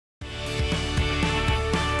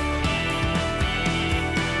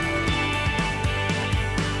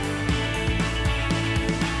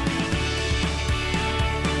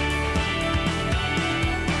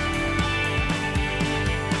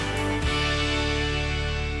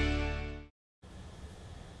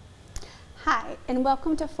Hi, and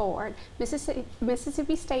welcome to Forward,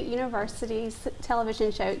 Mississippi State University's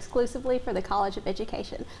television show exclusively for the College of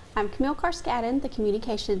Education. I'm Camille Carskadden, the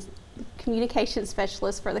communications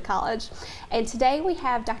specialist for the college. And today we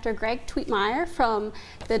have Dr. Greg Tweetmeyer from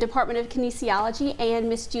the Department of Kinesiology and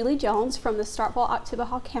Miss Julie Jones from the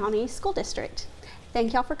Starkville-Oktibbeha County School District.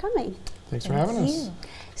 Thank y'all for coming. Thanks for having us.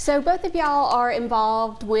 So both of y'all are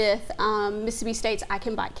involved with Mississippi State's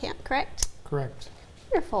ICanBike camp, correct? Correct.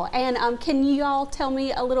 Wonderful. And can you all tell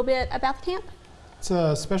me a little bit about the camp? It's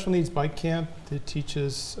a special needs bike camp that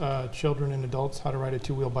teaches children and adults how to ride a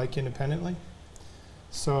two-wheel bike independently.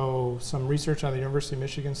 So some research out of the University of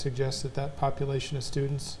Michigan suggests that that population of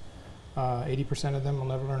students, 80% of them will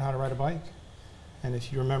never learn how to ride a bike. And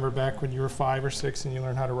if you remember back when you were 5 or 6 and you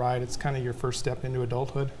learned how to ride, it's kind of your first step into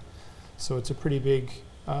adulthood. So it's a pretty big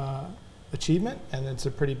achievement, and it's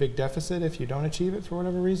a pretty big deficit if you don't achieve it for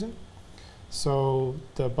whatever reason. So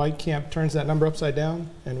the bike camp turns that number upside down,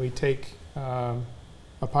 and we take a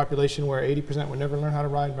population where 80% would never learn how to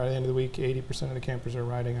ride. By the end of the week, 80% of the campers are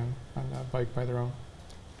riding on a bike by their own.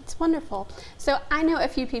 It's wonderful. So I know a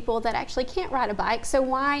few people that actually can't ride a bike. So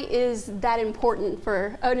why is that important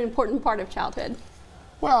for an important part of childhood?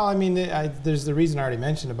 Well, I mean, there's the reason I already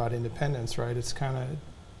mentioned about independence, right? It's kind of,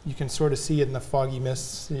 you can sort of see it in the foggy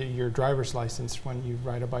mists, your driver's license when you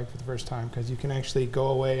ride a bike for the first time, because you can actually go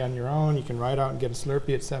away on your own. You can ride out and get a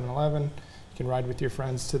Slurpee at 7-Eleven. You can ride with your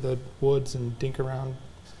friends to the woods and dink around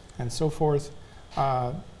and so forth.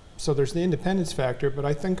 So there's the independence factor, but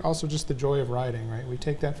I think also just the joy of riding, right? We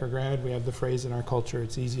take that for granted. We have the phrase in our culture,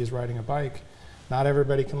 it's easy as riding a bike. Not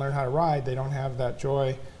everybody can learn how to ride. They don't have that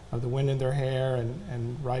joy of the wind in their hair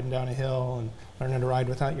and riding down a hill and learning to ride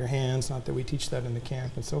without your hands. Not that we teach that in the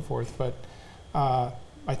camp and so forth, but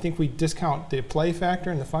I think we discount the play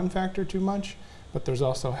factor and the fun factor too much, but there's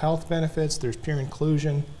also health benefits, there's peer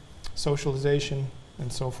inclusion, socialization,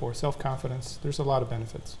 and so forth, self-confidence. There's a lot of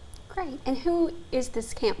benefits. Great. And who is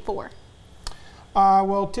this camp for?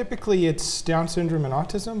 Well, typically it's Down syndrome and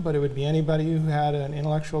autism, but it would be anybody who had an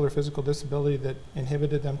intellectual or physical disability that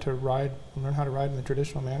inhibited them to ride, learn how to ride in the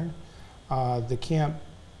traditional manner. The camp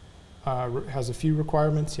has a few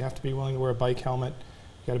requirements. You have to be willing to wear a bike helmet.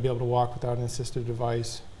 You got to be able to walk without an assistive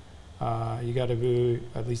device. You got to be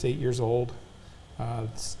at least 8 years old.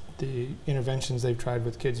 The interventions they've tried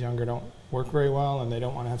with kids younger don't work very well, and they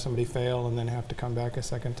don't want to have somebody fail and then have to come back a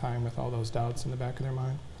second time with all those doubts in the back of their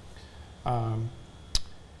mind.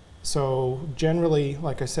 So generally,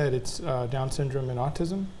 like I said, it's Down syndrome and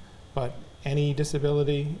autism, but any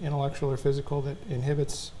disability, intellectual or physical, that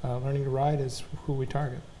inhibits learning to ride is who we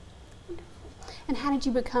target. And how did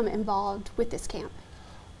you become involved with this camp?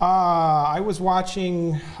 I was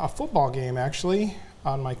watching a football game, actually,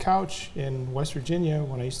 on my couch in West Virginia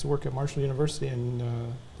when I used to work at Marshall University in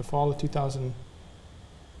the fall of 2000,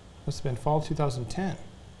 must have been fall 2010.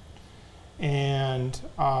 And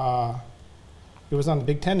it was on the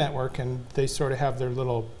Big Ten Network, and they sort of have their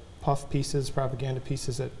little puff pieces, propaganda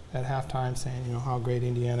pieces at halftime saying, you know, how great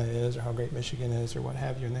Indiana is or how great Michigan is or what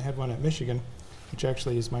have you. And they had one at Michigan, which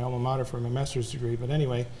actually is my alma mater for my master's degree. But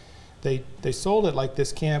anyway, they sold it like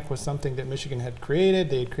this camp was something that Michigan had created.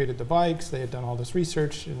 They had created the bikes. They had done all this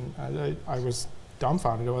research, and I was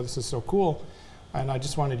dumbfounded. Oh, this is so cool. And I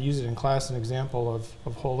just wanted to use it in class, an example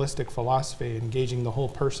of holistic philosophy, engaging the whole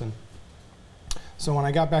person. So when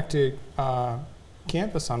I got back to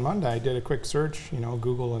campus on Monday, I did a quick search, you know,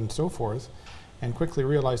 Google and so forth, and quickly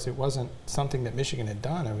realized it wasn't something that Michigan had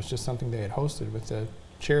done. It was just something they had hosted with a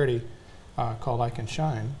charity called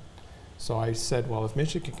ICanShine. So I said, well, if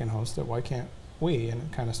Michigan can host it, why can't we? And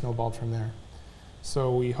it kind of snowballed from there.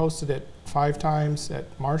 So we hosted it 5 times at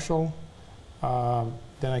Marshall.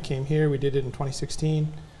 Then I came here. We did it in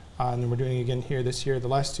 2016. And then we're doing it again here this year. The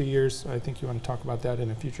last 2 years, I think you want to talk about that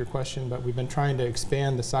in a future question, but we've been trying to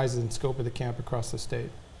expand the size and scope of the camp across the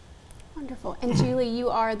state. Wonderful. And Julie, you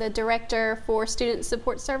are the Director for Student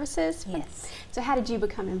Support Services? Yes. So how did you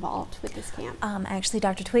become involved with this camp? Actually,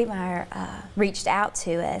 Dr. Tweetmeyer reached out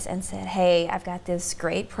to us and said, hey, I've got this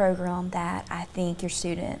great program that I think your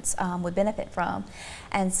students would benefit from.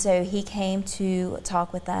 And so he came to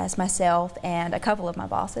talk with us, myself and a couple of my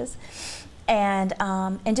bosses, and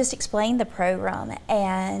just explain the program.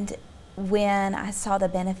 And when I saw the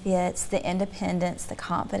benefits, the independence, the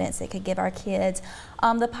confidence it could give our kids,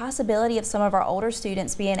 the possibility of some of our older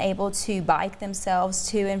students being able to bike themselves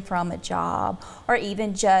to and from a job, or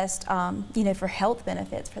even just you know, for health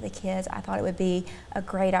benefits for the kids, I thought it would be a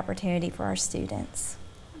great opportunity for our students.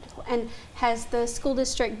 Wonderful. And has the school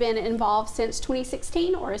district been involved since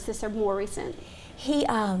 2016, or is this a more recent?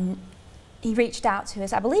 he reached out to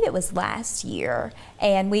us, I believe it was last year,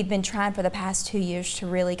 and we've been trying for the past 2 years to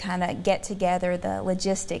really kind of get together the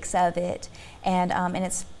logistics of it, and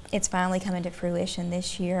it's finally coming to fruition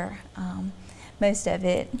this year. Most of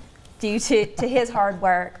it due to his hard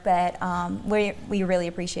work, but we really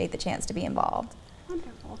appreciate the chance to be involved.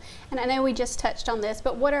 Wonderful. And I know we just touched on this,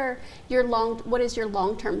 but what is your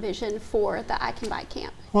long-term vision for the ICanBike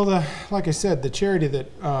camp? Well, like I said, the charity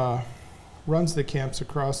that runs the camps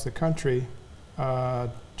across the country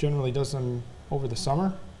generally does them over the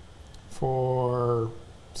summer for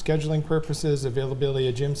scheduling purposes, availability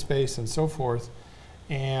of gym space, and so forth.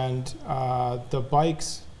 And the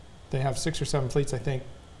bikes, they have 6 or 7 fleets, I think.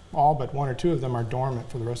 All but 1 or 2 of them are dormant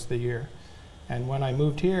for the rest of the year. And when I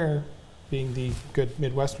moved here, being the good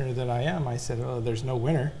Midwesterner that I am, I said, oh, there's no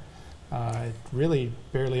winter. It really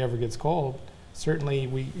barely ever gets cold. Certainly,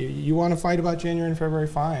 you want to fight about January and February,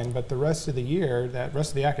 fine, but the rest of the year, that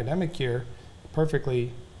rest of the academic year,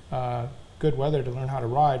 perfectly good weather to learn how to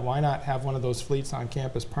ride. Why not have one of those fleets on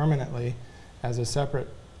campus permanently as a separate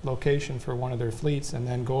location for one of their fleets, and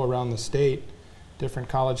then go around the state, different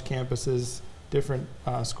college campuses, different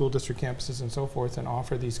school district campuses and so forth, and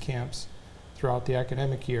offer these camps throughout the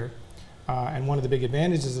academic year. And one of the big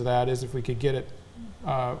advantages of that is if we could get it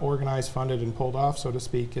organized, funded, and pulled off, so to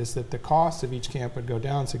speak, is that the cost of each camp would go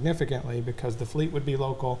down significantly because the fleet would be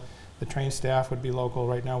local, the trained staff would be local.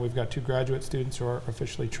 Right now we've got 2 graduate students who are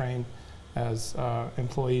officially trained as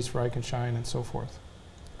employees for ICanShine and so forth.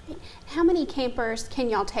 Great. How many campers can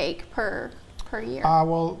y'all take per year?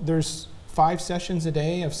 Well, there's 5 sessions a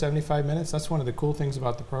day of 75 minutes. That's one of the cool things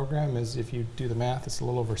about the program is if you do the math, it's a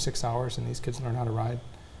little over 6 hours and these kids learn how to ride.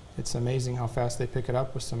 It's amazing how fast they pick it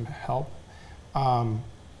up with some help.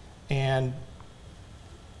 And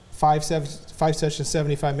 5 sessions,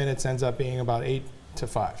 75 minutes ends up being about 8 to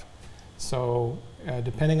 5. So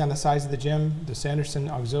depending on the size of the gym, the Sanderson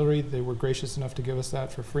Auxiliary, they were gracious enough to give us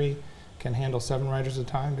that for free, can handle 7 riders at a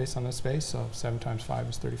time based on the space, so 7 times 5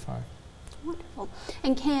 is 35. Wonderful.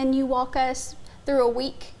 And can you walk us through a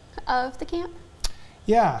week of the camp?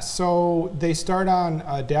 Yeah, so they start on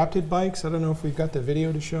adapted bikes. I don't know if we've got the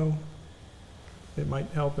video to show. It might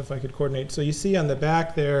help if I could coordinate. So you see on the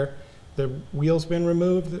back there, the wheel's been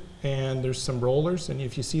removed and there's some rollers, and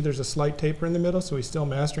if you see there's a slight taper in the middle, so he's still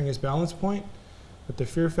mastering his balance point, but the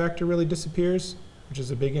fear factor really disappears, which is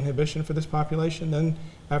a big inhibition for this population. Then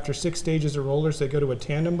after 6 stages of rollers, they go to a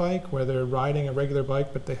tandem bike where they're riding a regular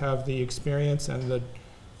bike, but they have the experience and the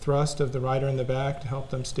thrust of the rider in the back to help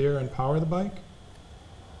them steer and power the bike.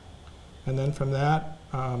 And then from that,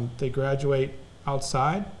 they graduate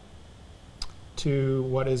outside to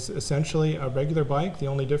what is essentially a regular bike. The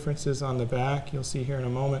only difference is on the back. You'll see here in a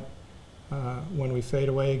moment when we fade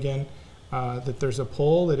away again that there's a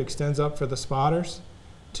pole that extends up for the spotters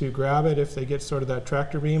to grab it if they get sort of that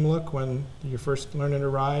tractor beam look when you're first learning to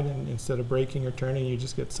ride, and instead of braking or turning, you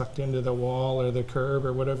just get sucked into the wall or the curb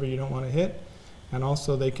or whatever you don't want to hit. And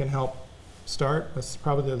also they can help start. That's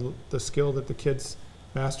probably the skill that the kids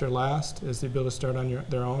master last, is the ability to start on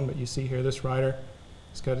their own. But you see here this rider,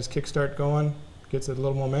 he's got his kickstart going, gets a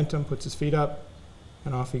little momentum, puts his feet up,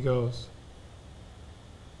 and off he goes.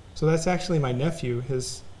 So that's actually my nephew.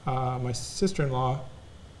 My sister-in-law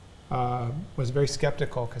was very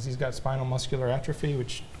skeptical because he's got spinal muscular atrophy,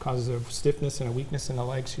 which causes a stiffness and a weakness in the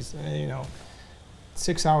legs. She's,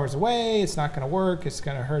 6 hours away, it's not going to work, it's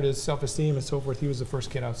going to hurt his self-esteem and so forth. He was the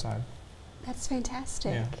first kid outside. That's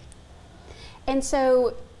fantastic. Yeah. And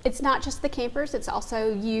so it's not just the campers, it's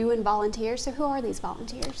also you and volunteers. So who are these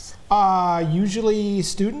volunteers? Usually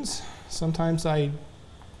students. Sometimes I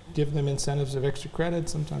give them incentives of extra credit.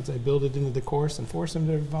 Sometimes I build it into the course and force them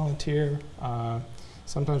to volunteer.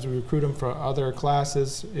 Sometimes we recruit them for other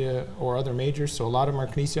classes or other majors. So a lot of them are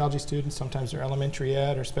kinesiology students. Sometimes they're elementary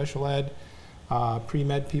ed or special ed.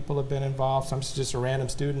 Pre-med people have been involved. Sometimes it's just a random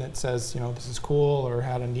student that says, this is cool, or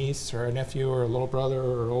had a niece or a nephew or a little brother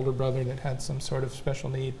or an older brother that had some sort of special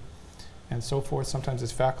need, and so forth. Sometimes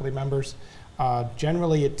it's faculty members.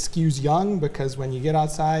 Generally it skews young, because when you get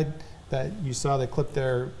outside, that you saw the clip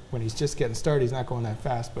there, when he's just getting started, he's not going that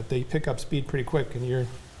fast, but they pick up speed pretty quick, and you're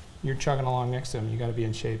chugging along next to them. You got to be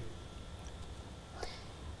in shape.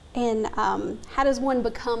 And how does one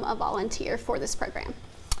become a volunteer for this program?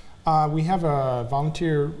 We have a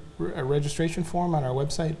volunteer registration form on our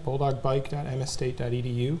website,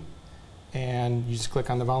 bulldogbike.msstate.edu, and you just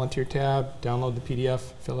click on the volunteer tab, download the PDF,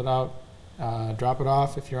 fill it out, drop it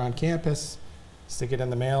off if you're on campus, stick it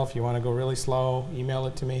in the mail if you want to go really slow, email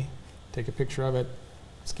it to me, take a picture of it,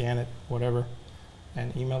 scan it, whatever,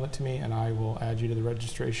 and email it to me, and I will add you to the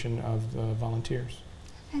registration of the volunteers.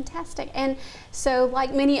 Fantastic. And so,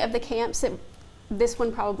 like many of the camps, this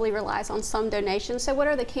one probably relies on some donations. So what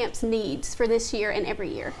are the camp's needs for this year and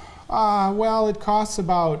every year? Well, it costs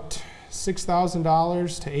about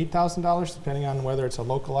 $6,000 to $8,000, depending on whether it's a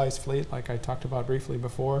localized fleet, like I talked about briefly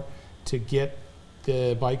before, to get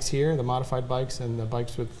the bikes here, the modified bikes and the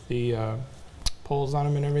bikes with the poles on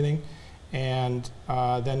them and everything. And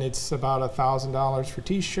then it's about $1,000 for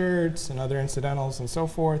t-shirts and other incidentals and so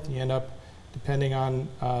forth. You end up, depending on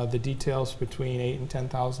the details, between $8,000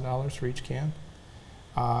 and $10,000 for each camp.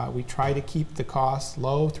 We try to keep the costs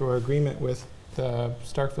low through our agreement with the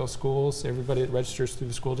Starkville schools. Everybody that registers through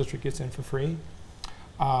the school district gets in for free.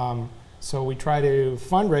 So we try to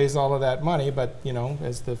fundraise all of that money, but you know,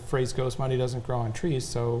 as the phrase goes, money doesn't grow on trees.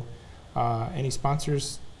 So any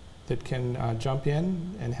sponsors that can jump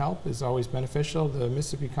in and help is always beneficial. The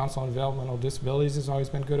Mississippi Council on Developmental Disabilities has always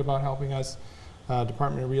been good about helping us.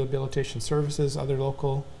 Department of Rehabilitation Services, other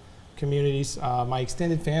local communities. My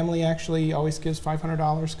extended family actually always gives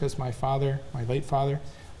 $500 because my father, my late father,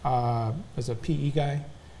 was a PE guy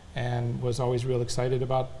and was always real excited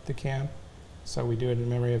about the camp. So we do it in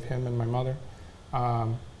memory of him and my mother.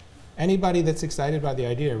 Anybody that's excited by the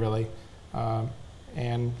idea, really.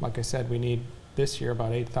 And like I said, we need this year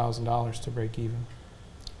about $8,000 to break even.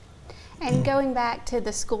 And going back to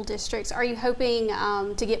the school districts, are you hoping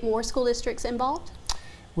to get more school districts involved?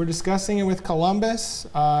 We're discussing it with Columbus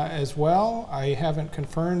as well. I haven't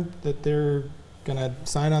confirmed that they're going to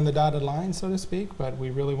sign on the dotted line, so to speak, but we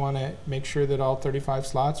really want to make sure that all 35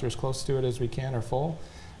 slots, or as close to it as we can, are full.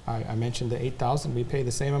 I mentioned the $8,000. We pay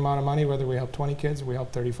the same amount of money whether we help 20 kids or we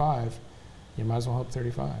help 35. You might as well help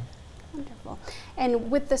 35. Wonderful.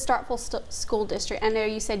 And with the Starkville School District, I know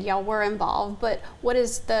you said y'all were involved, but what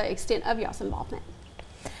is the extent of y'all's involvement?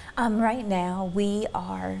 Right now, we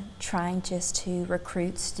are trying just to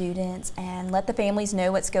recruit students and let the families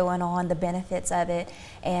know what's going on, the benefits of it,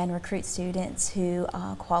 and recruit students who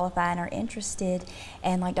qualify and are interested.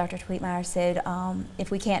 And like Dr. Tweetmeyer said,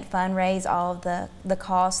 if we can't fundraise all of the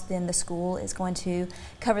costs, then the school is going to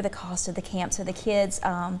cover the cost of the camp. So the kids,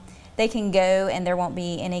 they can go and there won't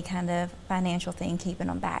be any kind of financial thing keeping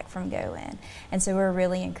them back from going. And so we're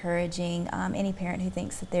really encouraging any parent who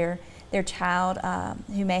thinks that their child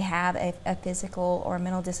who may have a physical or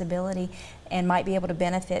mental disability and might be able to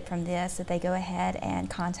benefit from this, that they go ahead and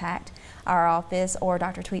contact our office or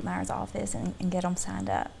Dr. Tweetmeyer's office and get them signed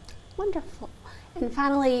up. Wonderful. And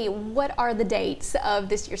finally, what are the dates of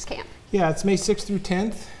this year's camp? Yeah, it's May 6th through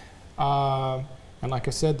 10th. And like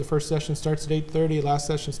I said, the first session starts at 8:30, last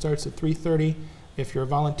session starts at 3:30. If you're a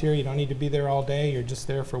volunteer, you don't need to be there all day. You're just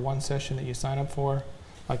there for one session that you sign up for.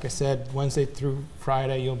 Like I said, Wednesday through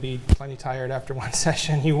Friday, you'll be plenty tired after one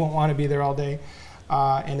session. You won't want to be there all day.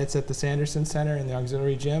 And it's at the Sanderson Center in the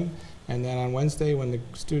auxiliary gym. And then on Wednesday, when the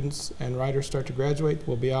students and riders start to graduate,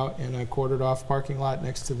 we'll be out in a quartered off parking lot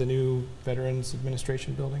next to the new Veterans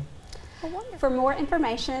Administration building. For more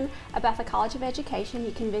information about the College of Education,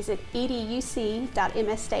 you can visit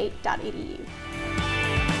educ.msstate.edu.